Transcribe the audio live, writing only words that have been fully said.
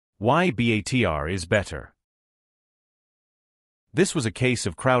Why BaTR is better. This was a case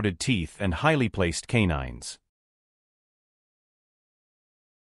of crowded teeth and highly placed canines.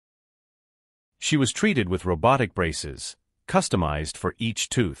 She was treated with robotic braces, customized for each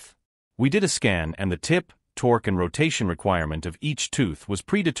tooth. We did a scan and the tip, torque and rotation requirement of each tooth was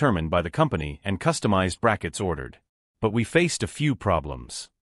predetermined by the company and customized brackets ordered. But we faced a few problems.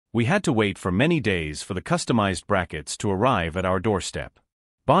 We had to wait for many days for the customized brackets to arrive at our doorstep.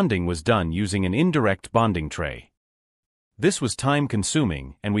 Bonding was done using an indirect bonding tray. This was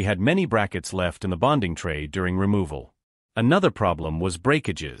time-consuming and we had many brackets left in the bonding tray during removal. Another problem was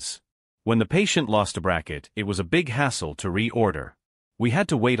breakages. When the patient lost a bracket, it was a big hassle to reorder. We had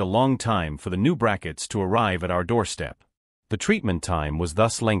to wait a long time for the new brackets to arrive at our doorstep. The treatment time was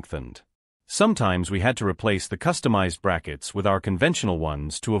thus lengthened. Sometimes we had to replace the customized brackets with our conventional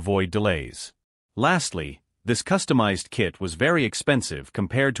ones to avoid delays. Lastly, this customized kit was very expensive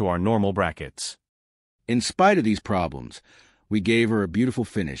compared to our normal brackets. In spite of these problems, we gave her a beautiful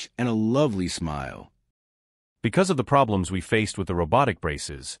finish and a lovely smile. Because of the problems we faced with the robotic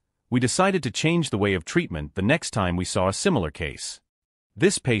braces, we decided to change the way of treatment the next time we saw a similar case.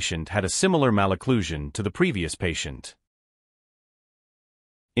 This patient had a similar malocclusion to the previous patient.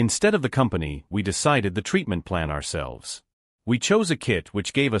 Instead of the company, we decided the treatment plan ourselves. We chose a kit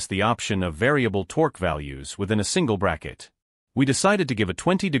which gave us the option of variable torque values within a single bracket. We decided to give a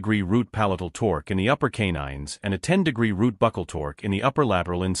 20-degree root palatal torque in the upper canines and a 10-degree root buccal torque in the upper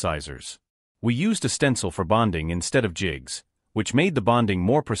lateral incisors. We used a stencil for bonding instead of jigs, which made the bonding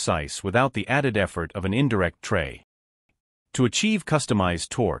more precise without the added effort of an indirect tray. To achieve customized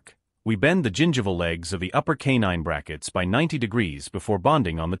torque, we bend the gingival legs of the upper canine brackets by 90 degrees before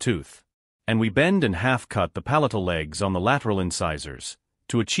bonding on the tooth. And we bend and half-cut the palatal legs on the lateral incisors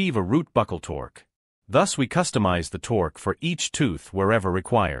to achieve a root buccal torque. Thus we customized the torque for each tooth wherever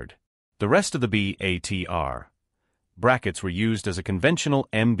required. The rest of the BaTR brackets were used as a conventional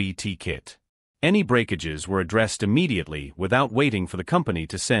MBT kit. Any breakages were addressed immediately without waiting for the company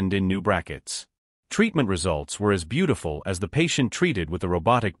to send in new brackets. Treatment results were as beautiful as the patient treated with the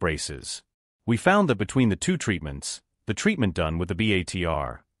robotic braces. We found that between the two treatments, the treatment done with the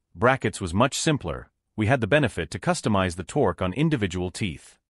BaTR brackets was much simpler. We had the benefit to customize the torque on individual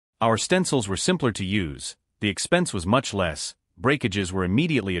teeth. Our stencils were simpler to use, the expense was much less, breakages were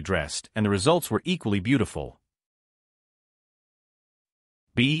immediately addressed, and the results were equally beautiful.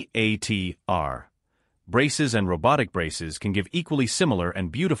 BaTR braces and robotic braces can give equally similar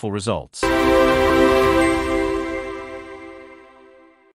and beautiful results.